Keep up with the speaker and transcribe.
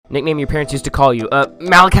Nickname your parents used to call you.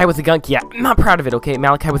 Malachi with a gunk, yeah. I'm not proud of it, okay?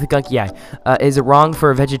 Malachi with a gunk, yeah. Is it wrong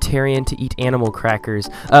for a vegetarian to eat animal crackers?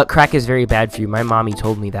 Crack is very bad for you. My mommy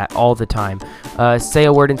told me that all the time. Say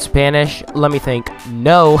a word in Spanish. Let me think.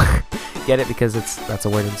 No. Get it? Because that's a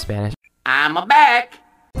word in Spanish. I'm a back.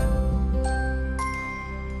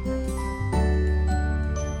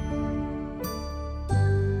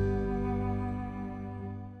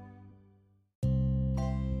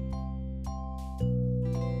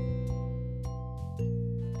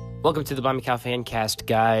 Welcome to the Blimey Cow Fancast,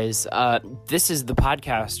 guys. This is the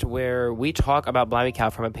podcast where we talk about Blimey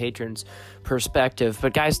Cow from a patron's perspective.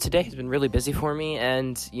 But guys, today has been really busy for me,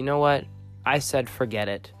 and you know what? I said forget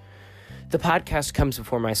it. The podcast comes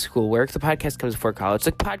before my schoolwork. The podcast comes before college.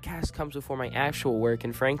 The podcast comes before my actual work.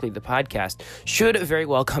 And frankly, the podcast should very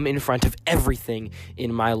well come in front of everything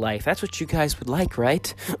in my life. That's what you guys would like,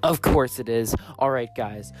 right? Of course it is. All right,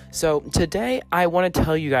 guys. So today I want to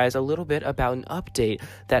tell you guys a little bit about an update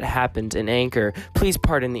that happened in Anchor. Please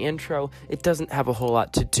pardon the intro. It doesn't have a whole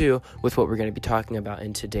lot to do with what we're going to be talking about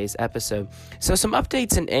in today's episode. So some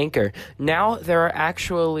updates in Anchor. Now there are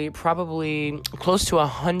actually probably close to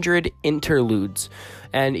 100 interludes,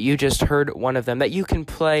 and you just heard one of them that you can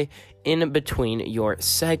play in between your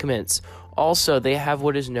segments. Also, they have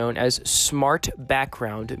what is known as smart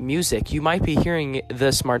background music. You might be hearing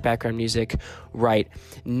the smart background music right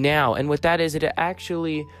now, and what that is, it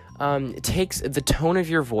actually takes the tone of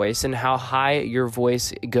your voice and how high your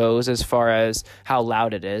voice goes as far as how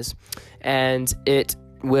loud it is, and it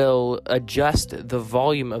will adjust the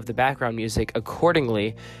volume of the background music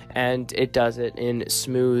accordingly, and it does it in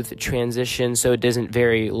smooth transition so it isn't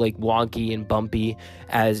very wonky and bumpy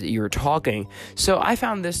as you're talking. So I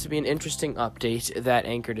found this to be an interesting update that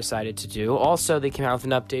Anchor decided to do. Also, they came out with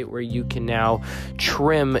an update where you can now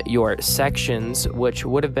trim your sections, which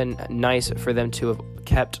would have been nice for them to have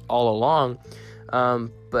kept all along.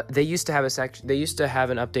 But they used to have an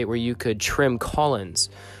update where you could trim call-ins.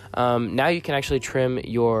 Now you can actually trim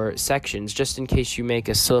your sections just in case you make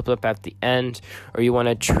a slip up at the end, or you want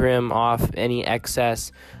to trim off any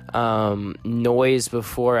excess noise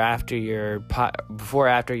before or after your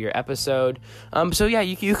episode. So yeah,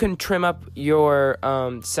 you can trim up your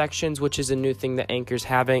sections, which is a new thing that Anchor's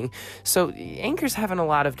having. So Anchor's having a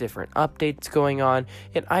lot of different updates going on,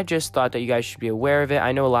 and I just thought that you guys should be aware of it.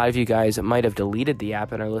 I know a lot of you guys might have deleted the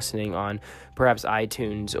app and are listening on perhaps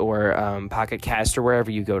iTunes or Pocket Cast or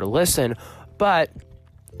wherever you go to listen, but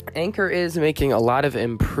Anchor is making a lot of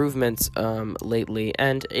improvements lately,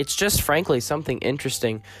 and it's just frankly something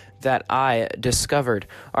interesting that I discovered.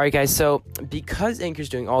 Alright guys, so because Anchor's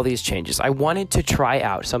doing all these changes, I wanted to try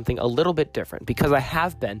out something a little bit different because I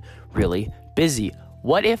have been really busy.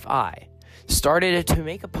 What if I started to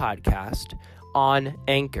make a podcast on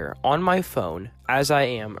Anchor on my phone as I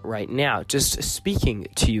am right now, just speaking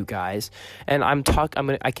to you guys, and I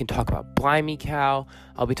can talk about Blimey Cow.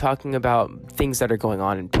 I'll be talking about things that are going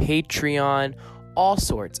on in Patreon, all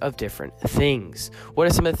sorts of different things. What are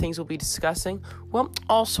some of the things we'll be discussing? Well,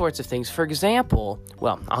 all sorts of things. For example,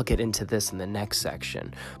 I'll get into this in the next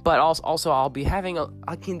section, but also I'll be having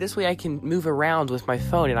this way I can move around with my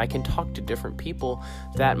phone and I can talk to different people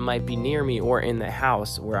that might be near me or in the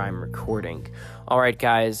house where I'm recording. Alright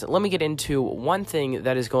guys, let me get into one thing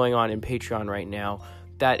that is going on in Patreon right now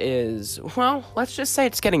that is, let's just say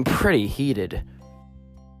it's getting pretty heated.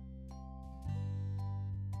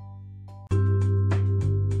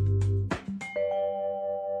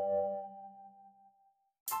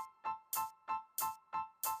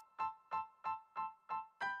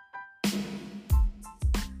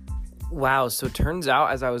 Wow, so it turns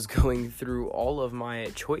out as I was going through all of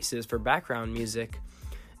my choices for background music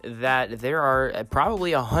that there are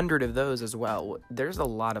probably 100 of those as well. There's a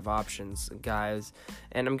lot of options, guys,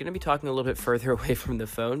 and I'm going to be talking a little bit further away from the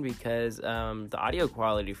phone because the audio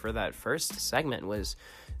quality for that first segment was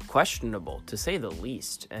questionable, to say the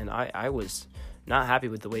least, and I was not happy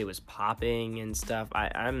with the way it was popping and stuff.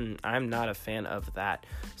 I'm not a fan of that.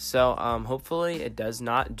 So hopefully it does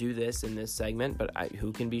not do this in this segment, but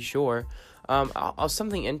who can be sure?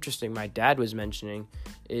 Something interesting my dad was mentioning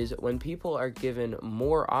is when people are given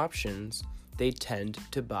more options, they tend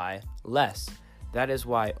to buy less. That is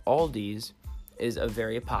why Aldi's is a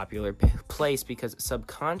very popular place, because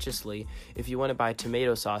subconsciously, if you want to buy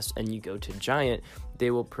tomato sauce and you go to Giant, they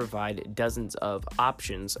will provide dozens of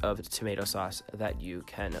options of tomato sauce that you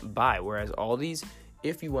can buy. Whereas Aldi's,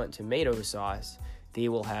 if you want tomato sauce, they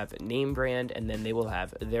will have name brand and then they will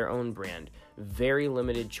have their own brand. Very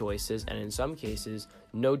limited choices, and in some cases,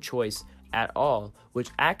 no choice at all, which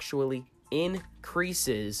actually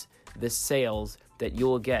increases the sales that you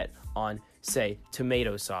will get on say,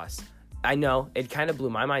 tomato sauce. I know, it kind of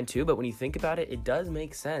blew my mind too, but when you think about it, it does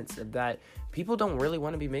make sense that people don't really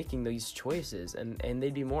want to be making these choices, and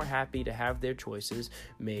they'd be more happy to have their choices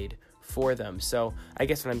made for them. So I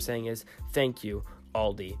guess what I'm saying is, thank you,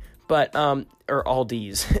 Aldi. But, or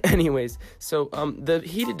Aldi's. Anyways, so the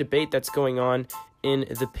heated debate that's going on in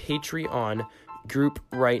the Patreon group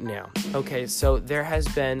right now. Okay, so there has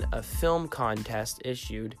been a film contest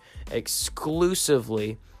issued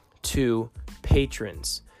exclusively to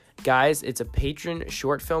patrons. Guys, it's a patron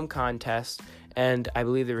short film contest, and I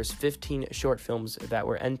believe there was 15 short films that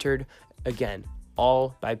were entered. Again,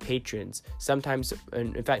 all by patrons. Sometimes,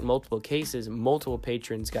 in fact, multiple cases, multiple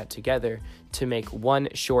patrons got together to make one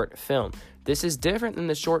short film. This is different than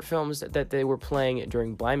the short films that they were playing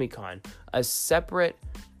during BlimeyCon, a separate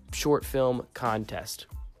short film contest.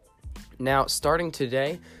 Now, starting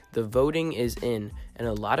today, the voting is in, and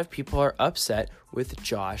a lot of people are upset with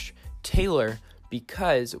Josh Taylor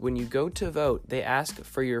because when you go to vote, they ask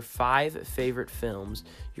for your 5 favorite films,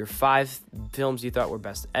 your 5 films you thought were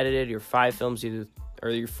best edited, your 5 films or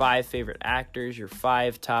your 5 favorite actors, your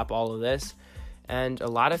 5 top all of this. And a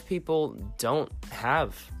lot of people don't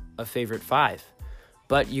have a favorite 5.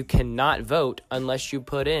 But you cannot vote unless you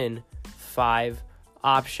put in 5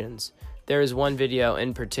 options. There is one video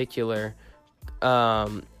in particular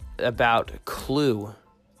about Clue,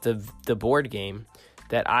 the board game,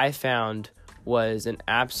 that I found was an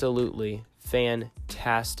absolutely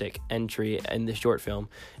fantastic entry in the short film.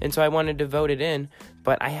 And so I wanted to vote it in,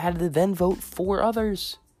 but I had to then vote 4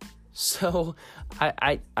 others. So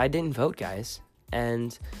I didn't vote, guys.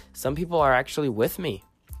 And some people are actually with me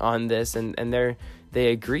on this, and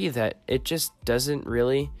they agree that it just doesn't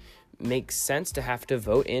really make sense to have to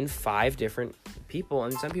vote in 5 different people,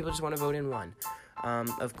 and some people just want to vote in 1.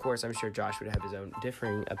 Of course, I'm sure Josh would have his own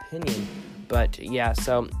differing opinion, but yeah,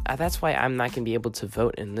 so that's why I'm not going to be able to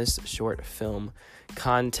vote in this short film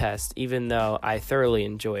contest, even though I thoroughly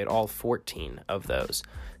enjoyed all 14 of those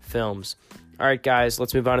films. All right, guys,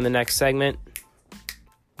 let's move on to the next segment.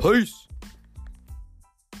 Peace!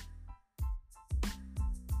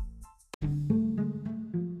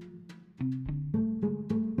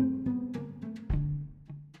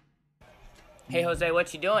 Hey, Jose,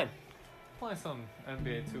 what you doing? Playing some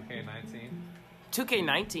NBA 2K19.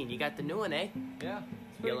 2K19, you got the new one, eh? Yeah,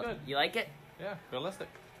 it's pretty good. You like it? Yeah, realistic.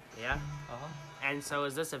 Yeah? Uh-huh. And so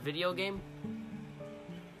is this a video game?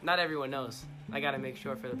 Not everyone knows. I gotta make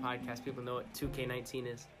sure for the podcast people know what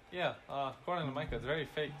 2K19 is. Yeah, according to Micah, it's very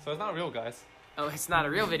fake. So it's not real, guys. Oh, it's not a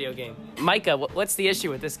real video game. Micah, what's the issue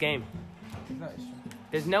with this game? There's no issue.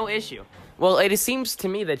 There's no issue. Well, it seems to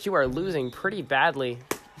me that you are losing pretty badly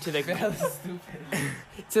to the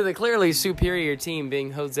to the clearly superior team,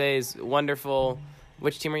 being Jose's wonderful.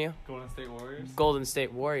 Which team are you? Golden State Warriors. Golden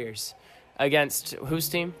State Warriors. Against whose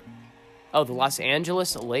team? Oh, the Los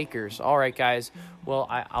Angeles Lakers. All right, guys. Well,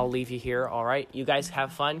 I'll leave you here. All right, you guys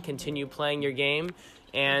have fun. Continue playing your game,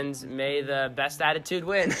 and may the best attitude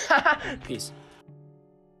win. Peace.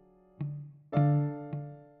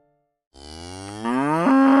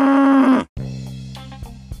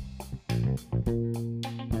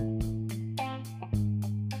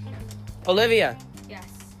 Olivia. Yes.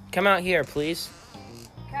 Come out here, please.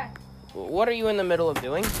 Okay. What are you in the middle of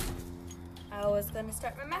doing? I was going to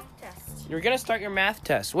start my math test. You're going to start your math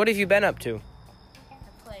test. What have you been up to? I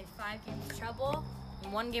played 5 games of Trouble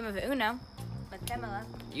and 1 game of Uno with Pamela.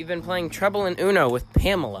 You've been playing Trouble in Uno with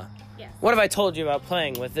Pamela. Yes. What have I told you about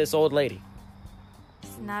playing with this old lady?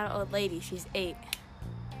 She's not an old lady. She's 8.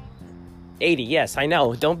 80, yes, I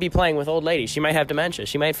know. Don't be playing with old lady. She might have dementia.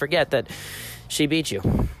 She might forget that she beat you.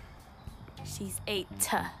 She's 8.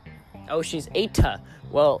 Oh, she's Eta.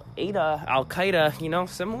 Well, Eta, Al-Qaeda,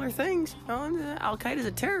 similar things. Al-Qaeda's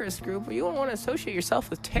a terrorist group, but you don't want to associate yourself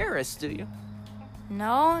with terrorists, do you?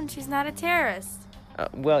 No, and she's not a terrorist.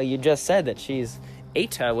 Well, you just said that she's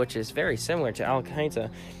Eta, which is very similar to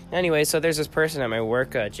Al-Qaeda. Anyway, so there's this person at my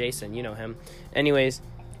work, Jason, you know him. Anyways,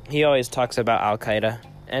 he always talks about Al-Qaeda.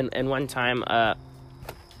 And one time,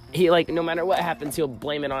 he, no matter what happens, he'll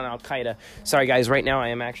blame it on Al-Qaeda. Sorry, guys, right now I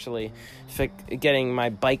am actually getting my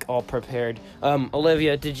bike all prepared.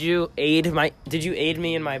 Olivia, did you aid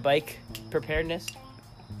me in my bike preparedness?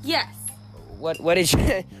 Yes. What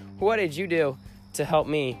did you do to help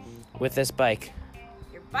me with this bike?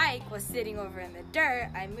 Your bike was sitting over in the dirt.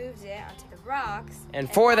 I moved it onto the rocks.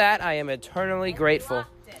 And for that, I am eternally grateful.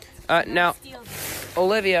 Now,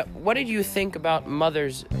 Olivia, what did you think about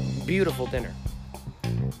Mother's beautiful dinner?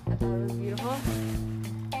 I thought it was beautiful.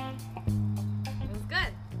 It was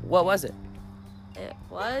good. What was it? It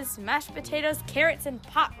was mashed potatoes, carrots, and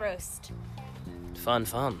pot roast. Fun.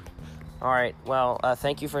 All right. Well,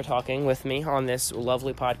 thank you for talking with me on this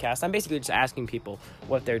lovely podcast. I'm basically just asking people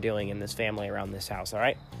what they're doing in this family around this house. All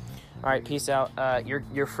right. All right. Peace out.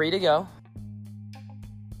 You're free to go.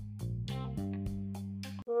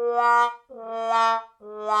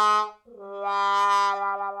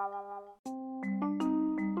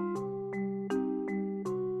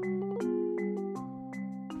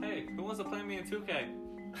 Hey, who wants to play me in 2K?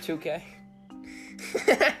 2K.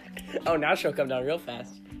 Oh, now she'll come down real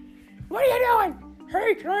fast. What are you doing?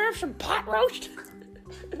 Hey, can I have some pot roast?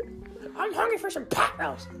 I'm hungry for some pot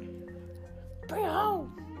roast. Bring it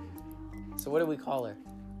home. So what do we call her?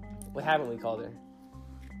 What haven't we called her?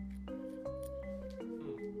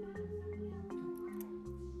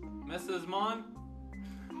 Mrs. Mon?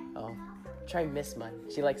 Oh, try Miss Mun.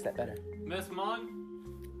 She likes that better. Miss Mon?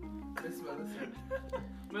 Miss Melissa.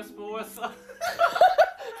 Miss Melissa?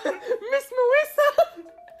 Miss Melissa.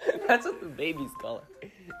 That's what the babies call her.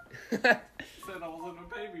 Said I wasn't a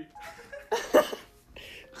baby.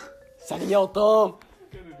 Saño Tom.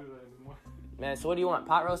 Can't do that anymore. Man, so what do you want?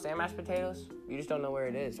 Pot roast and mashed potatoes? You just don't know where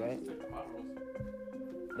it is, right? I'll take the pot roast.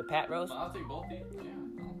 The pat roast? I'll take both these. Yeah, I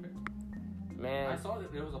don't care. I Man, saw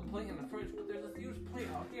that there was a plate in the fridge, but there's a huge plate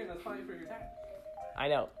out here that's probably for your dad. I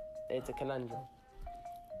know. It's a conundrum.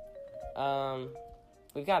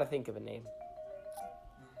 We've got to think of a name.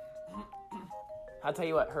 I'll tell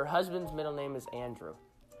you what, her husband's middle name is Andrew.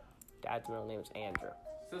 Dad's middle name is Andrew.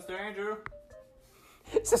 Sister Andrew?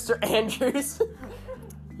 Sister Andrews.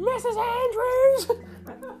 Mrs. Andrews!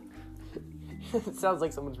 It sounds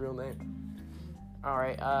like someone's real name.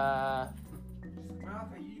 Alright, Malachi,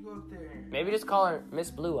 you go up there. maybe just call her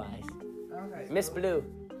Miss Blue Eyes. Malachi, Miss go- Blue.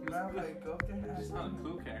 Malachi, go up there and ask She's not a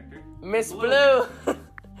Clue character. Miss Blue.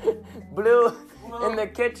 Blue. Blue in the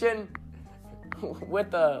kitchen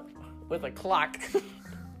with a clock.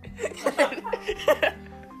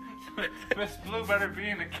 Miss Blue better be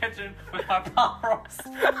in the kitchen with my pot roast.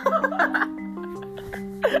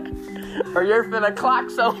 Or you're finna clock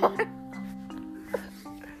someone.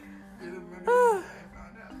 You're the murderer. I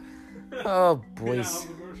found out. Oh, boys.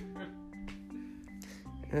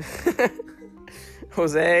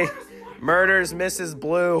 Jose murders Mrs.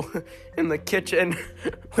 Blue in the kitchen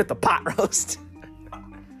with the pot roast.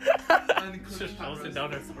 Just shoves it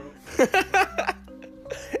down her throat.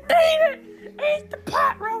 Eat the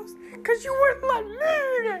pot roast, cause you wouldn't let me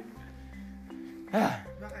eat it.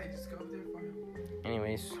 Malachi, just go up there for him.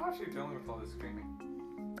 Anyways, How's she dealing with all this screaming?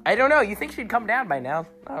 I don't know. You think she'd come down by now?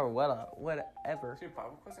 Or whatever. Is she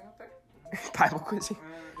Bible quizzing up there? Bible quizzing.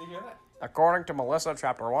 You hear that? According to Melissa,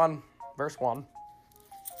 chapter 1, verse 1.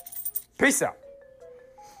 Peace out.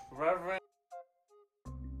 Reverend.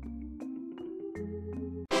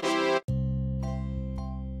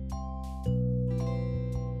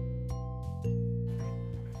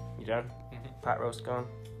 You done? Pot roast gone?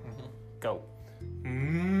 Go.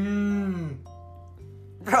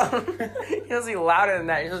 Bro, he doesn't be louder than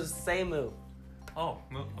that. He just say moo. Oh,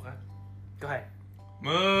 moo. Okay. Go ahead.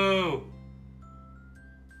 Moo.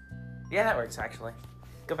 Yeah, that works actually.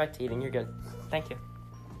 Go back to eating. You're good. Thank you.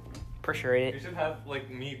 Appreciate You it. should have like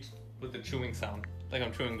meat with the chewing sound, like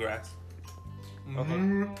I'm chewing grass. Okay.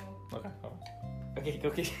 Okay. Oh. Okay, go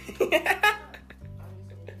get.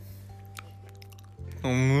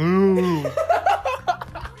 Moo.